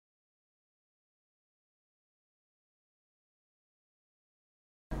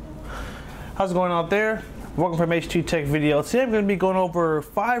How's it going out there? Welcome from H2 Tech Video. Today I'm going to be going over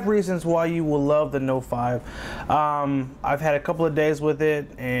 5 reasons why you will love the Note 5. I've had a couple of days with it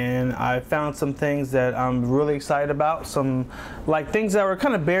and I found some things that I'm really excited about. Some things that were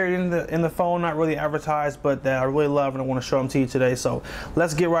kind of buried in the phone, not really advertised, but that I really love and I want to show them to you today. So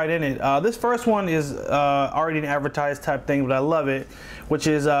let's get right in it. This first one is already an advertised type thing, but I love it, which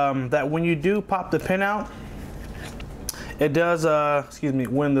is that when you do pop the pin out, it does,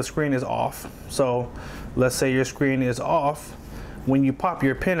 when the screen is off. So let's say your screen is off. When you pop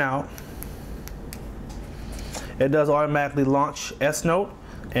your pin out, it does automatically launch S Note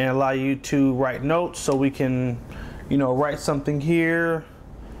and allow you to write notes. So we can, write something here,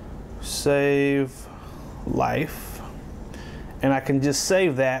 save life, and I can just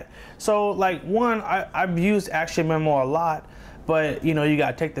save that. So I've used Action Memo a lot. But you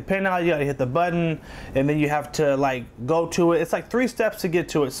gotta take the pin out, you gotta hit the button, and then you have to go to it. It's 3 steps to get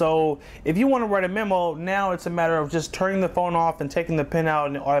to it. So if you want to write a memo, now it's a matter of just turning the phone off and taking the pin out,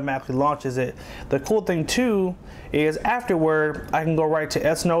 and it automatically launches it. The cool thing too is afterward I can go right to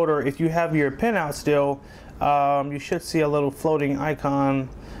S Note, or if you have your pin out still, you should see a little floating icon.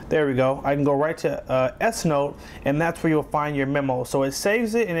 There we go. I can go right to S Note, and that's where you'll find your memo. So it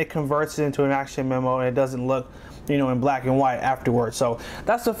saves it and it converts it into an Action Memo, and it doesn't look in black and white afterwards. So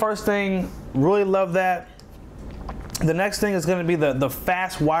that's the first thing. Really love that. The next thing is going to be the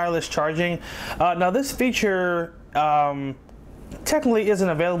fast wireless charging. Now this feature technically isn't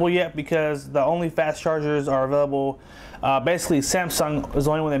available yet because the only fast chargers are available. Basically Samsung is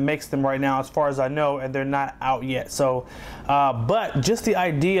the only one that makes them right now as far as I know, and they're not out yet. So but just the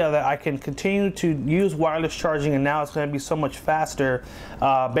idea that I can continue to use wireless charging, and now it's going to be so much faster,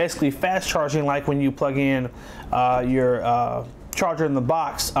 basically fast charging like when you plug in your charger in the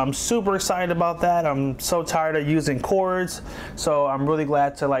box. I'm super excited about that. I'm so tired of using cords, so I'm really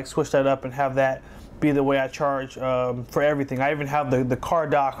glad to switch that up and have that be the way I charge for everything. I even have the car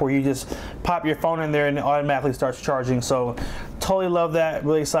dock where you just pop your phone in there and it automatically starts charging. So totally love that,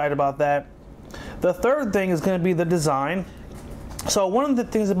 really excited about that. The third thing is going to be the design. So one of the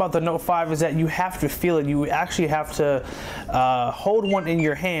things about the Note 5 is that you have to feel it. You actually have to hold one in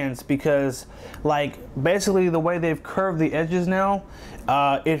your hands, because basically the way they've curved the edges now,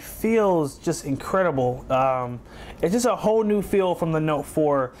 it feels just incredible. It's just a whole new feel from the Note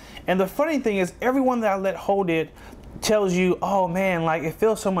 4. And the funny thing is, everyone that I let hold it tells you, oh man, it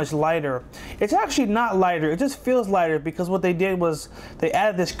feels so much lighter. It's actually not lighter, it just feels lighter, because what they did was they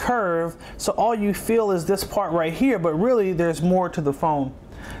added this curve, so all you feel is this part right here, but really there's more to the phone.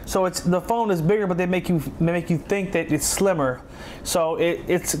 So the phone is bigger, but they make you think that it's slimmer. So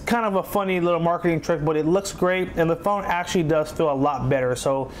it's kind of a funny little marketing trick, but it looks great, and the phone actually does feel a lot better.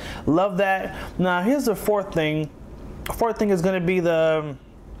 So love that. Now here's the fourth thing. The fourth thing is going to be the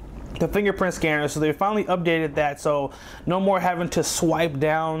fingerprint scanner. So they finally updated that, so no more having to swipe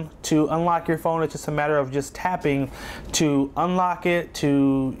down to unlock your phone. It's just a matter of just tapping to unlock it,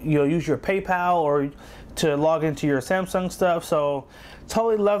 to use your PayPal or to log into your Samsung stuff. So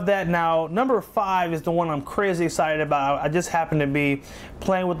totally love that. Now number 5 is the one I'm crazy excited about. I just happened to be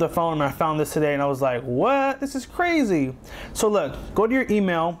playing with the phone and I found this today and I was like, what? This is crazy. So look, go to your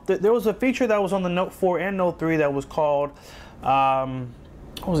email. There was a feature that was on the Note 4 and Note 3 that was called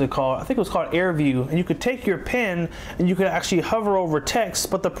what was it called? I think it was called Air View, and you could take your pen and you could actually hover over text.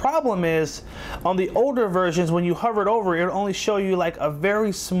 But the problem is, on the older versions, when you hovered over it would only show you a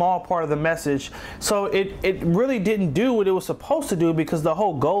very small part of the message. So it really didn't do what it was supposed to do, because the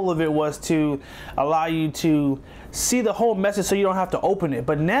whole goal of it was to allow you to see the whole message so you don't have to open it.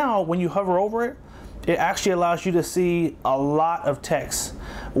 But now when you hover over it, it actually allows you to see a lot of text,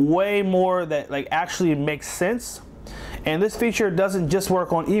 way more that actually makes sense. And this feature doesn't just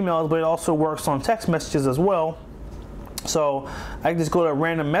work on emails, but it also works on text messages as well. So I can just go to a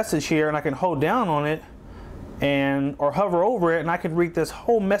random message here and I can hold down on it or hover over it, and I can read this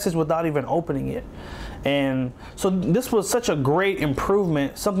whole message without even opening it. And so this was such a great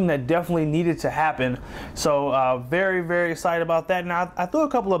improvement, something that definitely needed to happen. So very, very excited about that. Now I threw a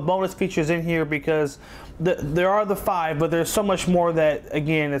couple of bonus features in here because there are the 5, but there's so much more that,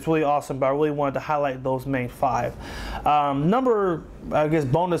 again, it's really awesome, but I really wanted to highlight those main 5.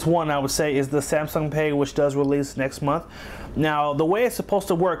 Bonus 1, I would say, is the Samsung Pay, which does release next month. Now the way it's supposed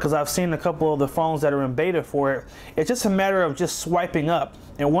to work, because I've seen a couple of the phones that are in beta for it, it's just a matter of just swiping up,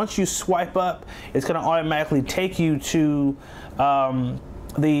 and once you swipe up, it's going to automatically take you to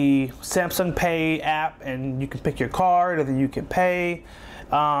the Samsung Pay app, and you can pick your card and then you can pay.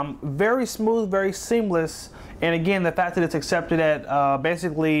 Very smooth, very seamless. And again, the fact that it's accepted at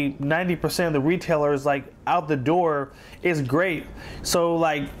basically 90% of the retailers, like out the door, is great. So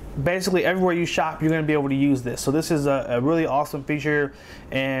like basically everywhere you shop, you're gonna be able to use this. So this is a really awesome feature.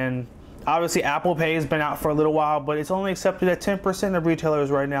 And obviously Apple Pay has been out for a little while, but it's only accepted at 10% of retailers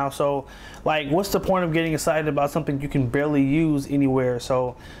right now. So like, what's the point of getting excited about something you can barely use anywhere?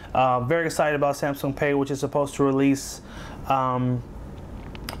 So very excited about Samsung Pay, which is supposed to release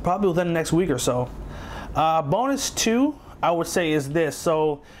probably within the next week or so. Bonus 2, I would say, is this.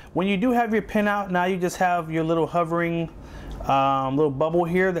 So when you do have your pin out, now you just have your little hovering little bubble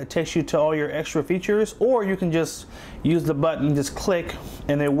here that takes you to all your extra features, or you can just use the button, just click,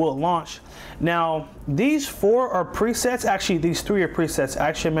 and it will launch. Now these 4 are presets. Actually, these 3 are presets: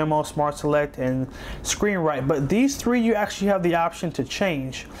 Action Memo, Smart Select, and Screen Write. But these 3 you actually have the option to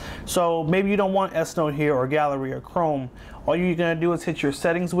change. So maybe you don't want S Note here, or Gallery, or Chrome. All you're gonna do is hit your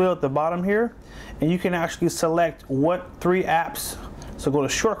settings wheel at the bottom here, and you can actually select what 3 apps. So go to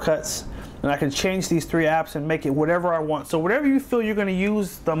shortcuts, and I can change these 3 apps and make it whatever I want. So whatever you feel you're gonna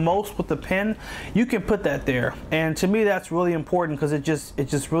use the most with the pen, you can put that there. And to me, that's really important, because it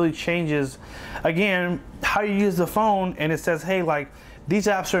just really changes, again, how you use the phone. And it says, hey, like, these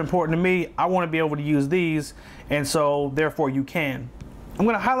apps are important to me. I wanna be able to use these, and so therefore you can. I'm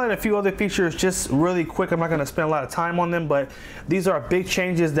going to highlight a few other features just really quick. I'm not going to spend a lot of time on them, but these are big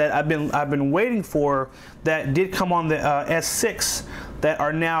changes that I've been waiting for that did come on the S6 that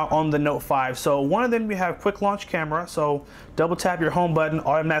are now on the Note 5. So one of them, you have quick launch camera. So double tap your home button,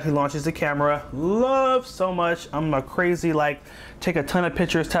 automatically launches the camera. Love so much. I'm a crazy, like, take a ton of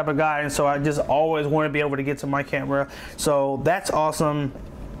pictures type of guy, and so I just always want to be able to get to my camera. So that's awesome.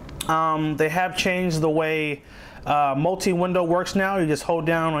 They have changed the way multi-window works now. You just hold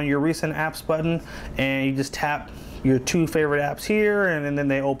down on your recent apps button, and you just tap your 2 favorite apps here, and then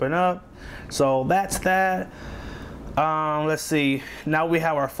they open up. So that's that. Let's see. Now we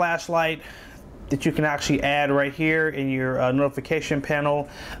have our flashlight that you can actually add right here in your notification panel.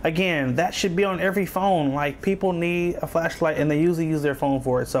 Again, that should be on every phone. Like, people need a flashlight, and they usually use their phone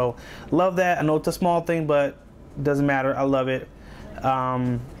for it. So love that. I know it's a small thing, but it doesn't matter. I love it.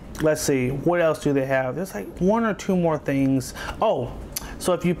 Let's see, what else do they have? There's like 1 or 2 more things. Oh,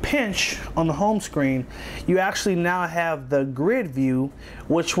 so if you pinch on the home screen, you actually now have the grid view,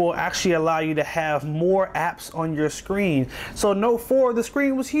 which will actually allow you to have more apps on your screen. So Note 4, the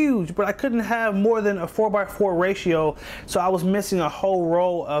screen was huge, but I couldn't have more than a 4:4 ratio, so I was missing a whole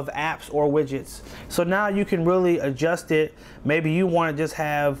row of apps or widgets. So now you can really adjust it. Maybe you want to just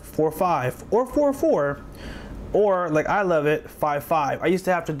have 4:5 or 4:4. Or, like, I love it, 5.5. I used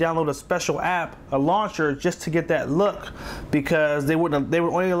to have to download a special app, a launcher, just to get that look, because they would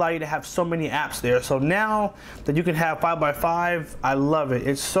only allow you to have so many apps there. So now that you can have 5x5, I love it.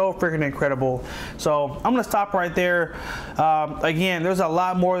 It's so freaking incredible. So I'm gonna stop right there. Again, there's a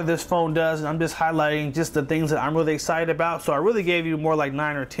lot more that this phone does, and I'm just highlighting just the things that I'm really excited about. So I really gave you more like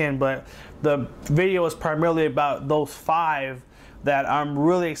 9 or 10, but the video is primarily about those 5 that I'm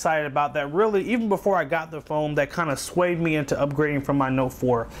really excited about, that really, even before I got the phone, that kind of swayed me into upgrading from my Note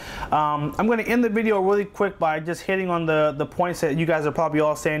 4. I'm going to end the video really quick by just hitting on the points that you guys are probably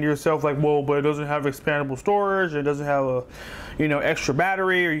all saying to yourself, like, well, but it doesn't have expandable storage, it doesn't have a, you know, extra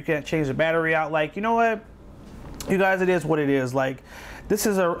battery, or you can't change the battery out. Like, you know what, you guys, it is what it is. Like, this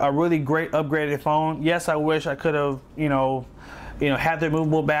is a really great upgraded phone. Yes, I wish I could have, had the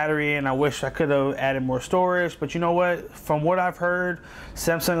removable battery, and I wish I could have added more storage, but you know what, from what I've heard,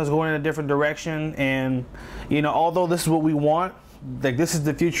 Samsung is going in a different direction. And although this is what we want, like, this is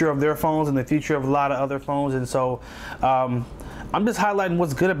the future of their phones and the future of a lot of other phones. And so I'm just highlighting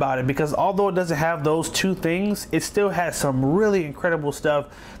what's good about it, because although it doesn't have those 2 things, it still has some really incredible stuff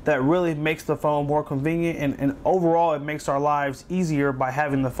that really makes the phone more convenient, and overall it makes our lives easier by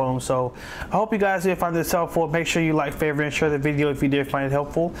having the phone. So I hope you guys did find this helpful. Make sure you like, favorite, and share the video if you did find it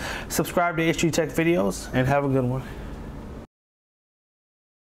helpful. Subscribe to HG Tech Videos, and have a good one.